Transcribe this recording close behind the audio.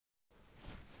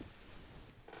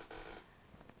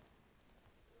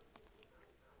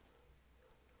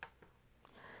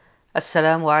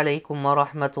السلام عليكم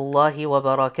ورحمة الله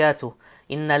وبركاته.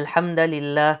 إن الحمد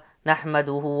لله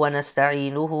نحمده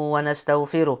ونستعينه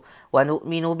ونستغفره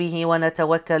ونؤمن به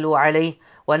ونتوكل عليه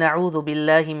ونعوذ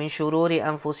بالله من شرور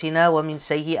أنفسنا ومن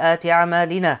سيئات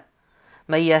أعمالنا.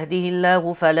 من يهده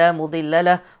الله فلا مضل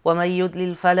له ومن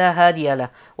يضلل فلا هادي له،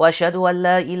 وأشهد أن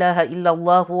لا إله إلا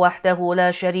الله وحده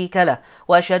لا شريك له،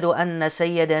 وأشهد أن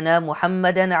سيدنا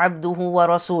محمدا عبده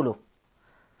ورسوله.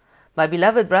 My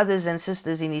beloved brothers and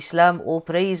sisters in Islam, all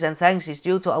praise and thanks is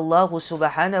due to Allah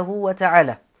subhanahu wa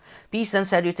ta'ala. Peace and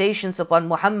salutations upon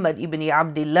Muhammad ibn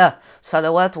Abdullah,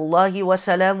 salawatullahi wa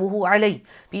salamuhu alayh.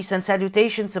 Peace and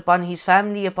salutations upon his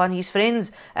family, upon his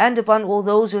friends, and upon all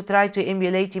those who try to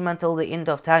emulate him until the end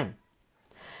of time.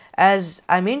 As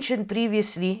I mentioned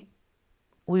previously,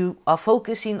 we are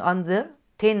focusing on the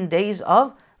 10 days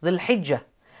of Dhul Hijjah,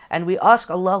 and we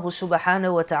ask Allah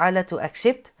subhanahu wa ta'ala to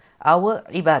accept our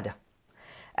ibadah.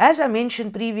 As I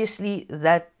mentioned previously,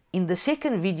 that in the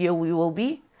second video we will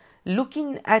be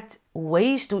looking at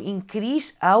ways to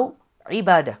increase our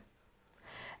ibadah.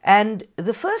 And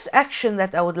the first action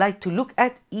that I would like to look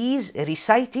at is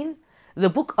reciting the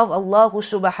book of Allah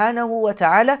subhanahu wa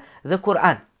ta'ala, the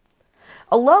Quran.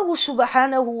 Allah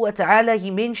subhanahu wa ta'ala,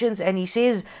 He mentions and He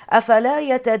says, أَفَلَا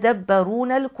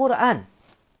يَتَدَبَّرُونَ الْقُرْآنَ.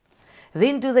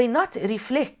 Then do they not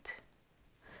reflect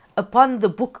upon the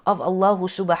book of Allah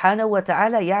subhanahu wa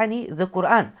ta'ala, يعني the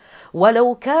Quran.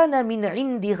 وَلَوْ كَانَ مِنْ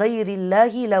عِنْدِ غَيْرِ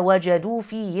اللَّهِ لَوَجَدُوا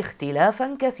فِيهِ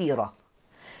اخْتِلَافًا كَثِيرًا.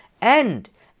 And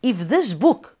if this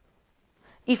book,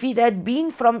 if it had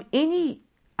been from any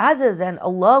other than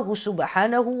Allah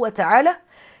subhanahu wa ta'ala,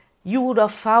 you would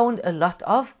have found a lot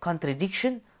of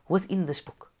contradiction within this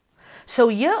book. So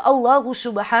here Allah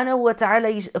subhanahu wa ta'ala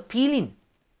is appealing.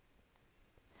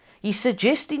 He's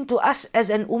suggesting to us as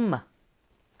an ummah,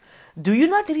 do you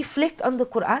not reflect on the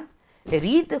Quran?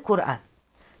 Read the Quran.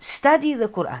 Study the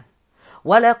Quran.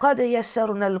 وَلَقَدْ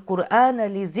يَسَّرْنَا الْقُرْآنَ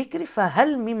لِلذِّكْرِ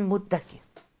فَهَلْ مِن مُدَّكِرٍ.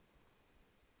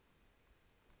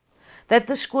 That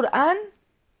this Quran,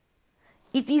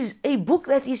 it is a book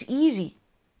that is easy.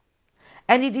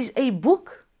 And it is a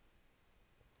book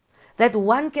that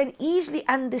one can easily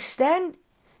understand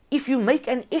if you make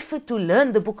an effort to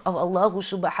learn the book of Allah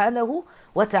subhanahu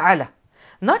wa ta'ala.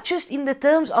 Not just in the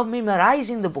terms of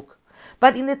memorizing the book,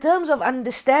 but in the terms of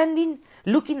understanding,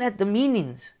 looking at the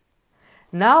meanings.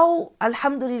 Now,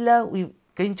 alhamdulillah, we're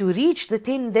going to reach the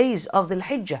 10 days of the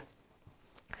Hijjah.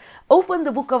 Open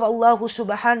the book of Allah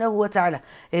subhanahu wa ta'ala.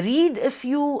 Read a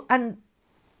few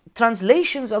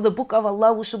translations of the book of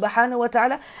Allah subhanahu wa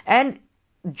ta'ala and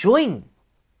join.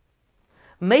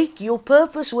 Make your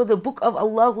purpose with the book of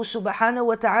Allah subhanahu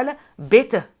wa ta'ala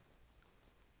better.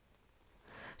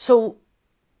 So,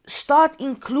 start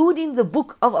including the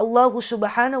book of Allah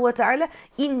subhanahu wa ta'ala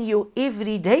in your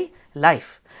everyday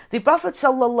life. The Prophet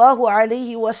sallallahu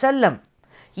alaihi wasallam,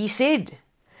 he said,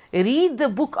 read the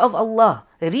book of Allah,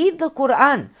 read the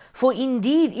Quran, for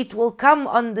indeed it will come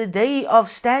on the day of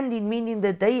standing, meaning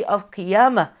the day of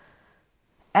Qiyamah,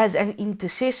 as an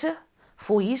intercessor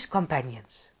for his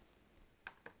companions.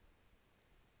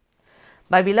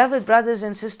 My beloved brothers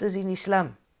and sisters in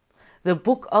Islam, the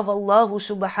book of Allah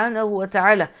subhanahu wa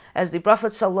ta'ala, as the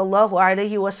Prophet sallallahu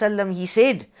alaihi wasallam, he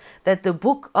said that the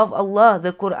book of Allah,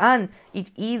 the Quran,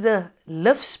 it either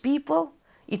lifts people,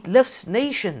 it lifts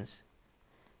nations,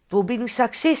 it will bring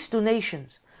success to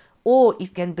nations, or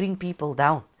it can bring people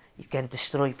down, it can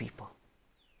destroy people.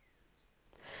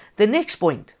 The next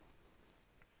point,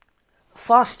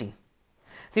 fasting.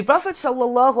 The Prophet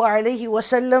sallallahu alaihi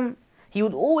wasallam, he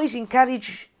would always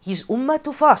encourage his ummah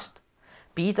to fast.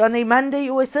 Be it on a Monday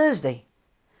or a Thursday.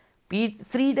 Be it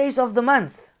 3 days of the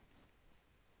month.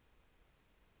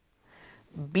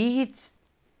 Be it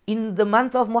in the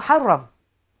month of Muharram.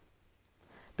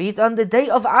 Be it on the day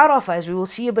of Arafah, as we will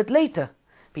see a bit later.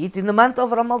 Be it in the month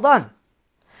of Ramadan.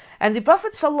 And the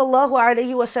Prophet sallallahu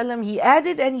alaihi wasallam, he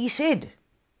added and he said,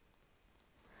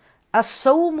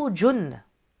 As-sawmu junnah.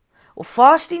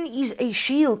 Fasting is a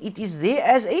shield. It is there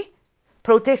as a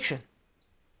protection.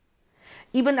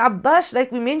 Ibn Abbas, like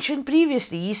we mentioned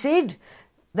previously, he said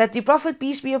that the Prophet,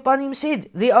 peace be upon him, said,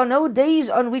 there are no days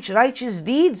on which righteous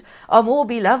deeds are more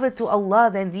beloved to Allah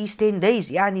than these 10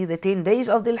 days, yani the 10 days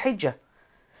of Dhul Hijjah.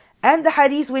 And the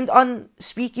hadith went on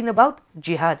speaking about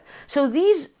jihad. So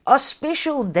these are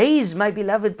special days, my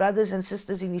beloved brothers and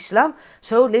sisters in Islam.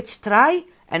 So let's try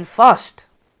and fast.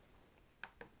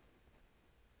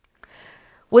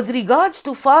 With regards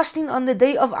to fasting on the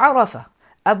day of Arafah,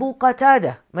 Abu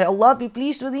Qatada, may Allah be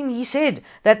pleased with him, he said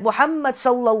that Muhammad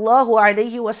sallallahu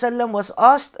alayhi wasallam was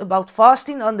asked about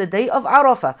fasting on the day of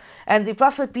Arafah. And the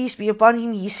Prophet, peace be upon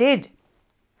him, he said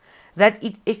that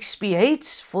it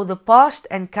expiates for the past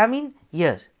and coming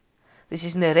years. This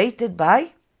is narrated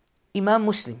by Imam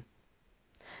Muslim.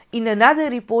 In another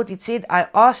report it said, I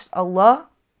asked Allah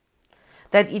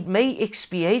that it may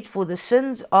expiate for the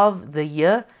sins of the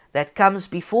year that comes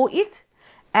before it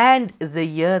and the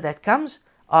year that comes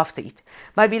after it.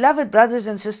 My beloved brothers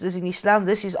and sisters in Islam,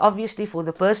 this is obviously for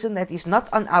the person that is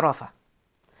not on Arafah.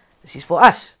 This is for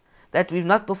us, that we've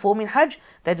not performing Hajj,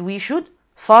 that we should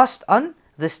fast on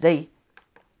this day.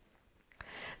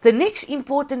 The next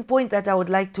important point that I would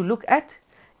like to look at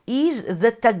is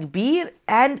the takbir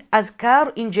and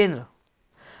adhkar in general.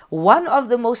 One of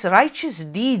the most righteous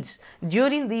deeds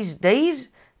during these days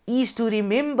is to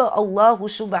remember Allah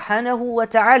subhanahu wa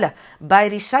ta'ala by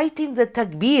reciting the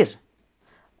takbir,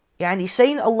 yani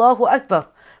saying Allahu Akbar,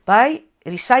 by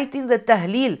reciting the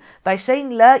tahleel, by saying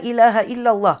La ilaha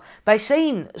illallah, by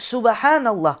saying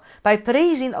Subhanallah, by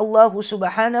praising Allah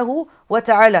subhanahu wa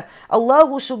ta'ala. Allah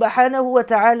subhanahu wa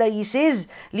ta'ala, He says,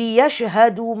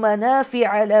 لِيَشْهَدُوا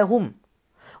مَنَافِعَ لَهُمْ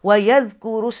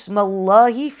وَيَذْكُرُوا اسْمَ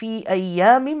اللَّهِ فِي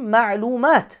أَيَّامٍ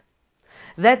مَعْلُومَاتٍ,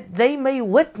 that they may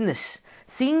witness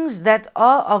things that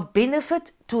are of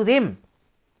benefit to them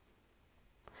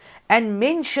and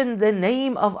mention the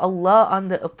name of Allah on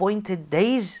the appointed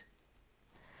days.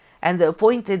 And the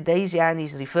appointed days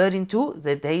is referring to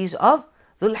the days of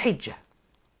Dhul Hijjah.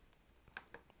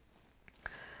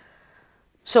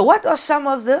 So what are some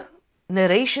of the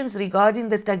narrations regarding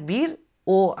the takbir,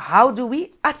 or how do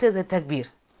we utter the takbir?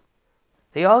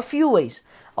 There are a few ways.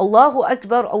 Allahu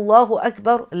Akbar,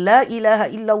 La ilaha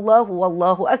illallah,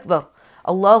 Wallahu Akbar,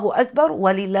 Allahu Akbar,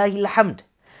 Walillahi alhamd.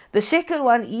 The second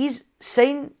one is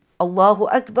saying Allahu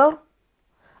Akbar,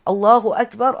 Allahu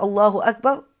Akbar, Allahu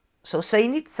Akbar. So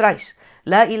saying it thrice.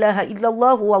 La ilaha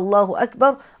illallah, Wallahu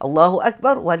Akbar, Allahu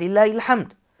Akbar, Walillahi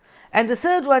alhamd. And the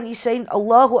third one is saying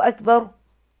Allahu Akbar,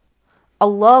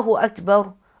 Allahu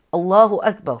Akbar, Allahu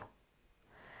Akbar.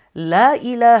 La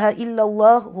ilaha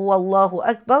illallah, Wallahu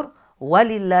Akbar,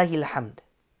 Walillahi alhamd.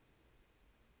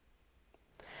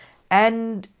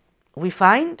 And we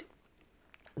find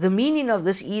the meaning of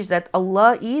this is that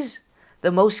Allah is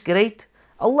the most great.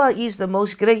 Allah is the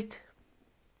most great.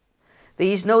 There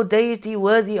is no deity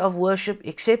worthy of worship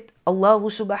except Allah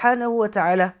subhanahu wa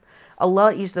ta'ala.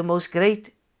 Allah is the most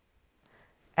great,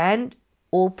 and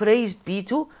all praise be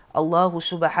to Allah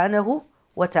subhanahu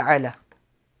wa ta'ala.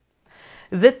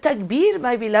 The takbir,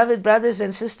 my beloved brothers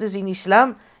and sisters in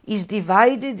Islam, is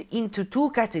divided into two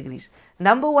categories.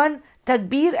 Number one,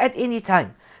 takbir at any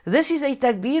time. This is a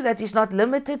takbir that is not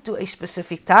limited to a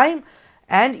specific time,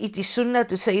 and it is sunnah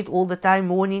to say it all the time,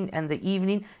 morning and the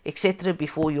evening, etc.,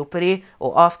 before your prayer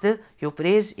or after your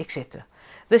prayers, etc.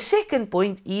 The second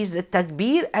point is the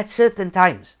takbir at certain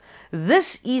times.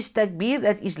 This is takbir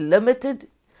that is limited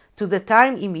to the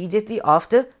time immediately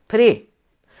after prayer.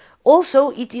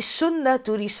 Also, it is sunnah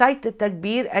to recite the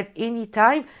takbir at any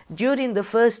time during the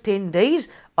first 10 days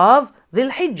of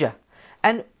Dhul Hijjah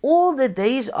and all the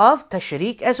days of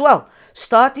Tashriq as well,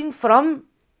 starting from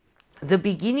the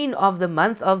beginning of the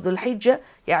month of Dhul Hijjah,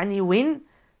 yani when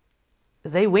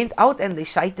they went out and they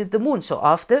sighted the moon, so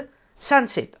after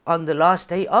sunset on the last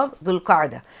day of Dhul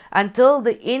Qa'dah, until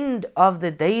the end of the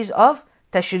days of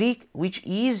Tashriq, which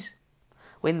is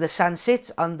when the sun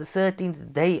sets on the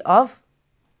 13th day of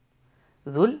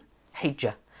Dhul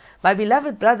Hijjah. My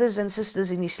beloved brothers and sisters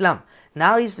in Islam,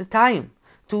 now is the time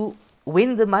to,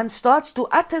 when the month starts, to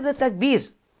utter the takbir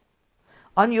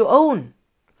on your own.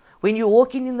 When you're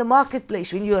walking in the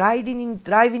marketplace, when you're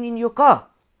driving in your car,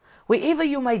 wherever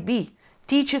you might be,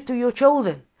 teach it to your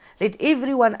children. Let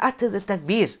everyone utter the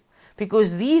takbir,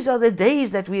 because these are the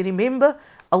days that we remember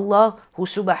Allah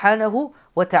subhanahu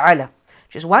wa ta'ala.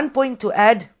 Just one point to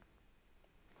add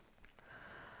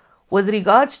with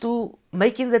regards to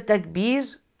making the takbir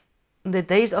in the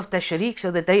days of Tashriq, so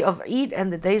the day of Eid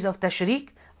and the days of Tashriq,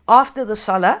 after the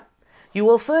Salah, you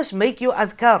will first make your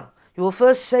adhkar. You will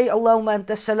first say Allahumma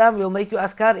anta salam, you will make your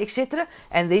adhkar, etc.,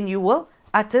 and then you will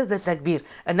utter the takbir.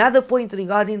 Another point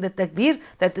regarding the takbir,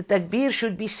 that the takbir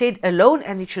should be said alone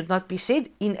and it should not be said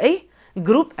in a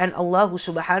group, and Allah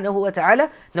subhanahu wa ta'ala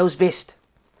knows best.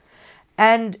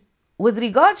 And with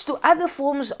regards to other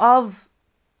forms of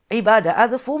ibadah,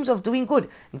 other forms of doing good,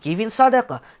 giving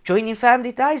sadaqah, joining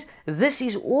family ties, this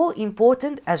is all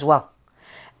important as well.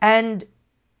 And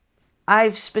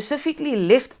I've specifically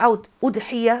left out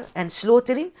udhiyah and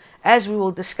slaughtering, as we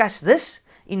will discuss this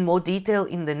in more detail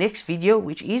in the next video,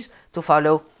 which is to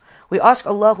follow. We ask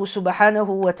Allah subhanahu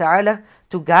wa ta'ala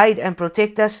to guide and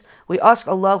protect us. We ask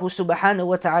Allah subhanahu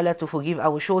wa ta'ala to forgive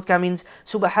our shortcomings.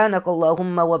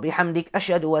 Subhanakallahumma wa bihamdik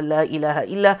ashhadu an la ilaha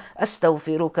illa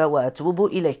astaghfiruka wa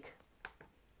atubu ilayk.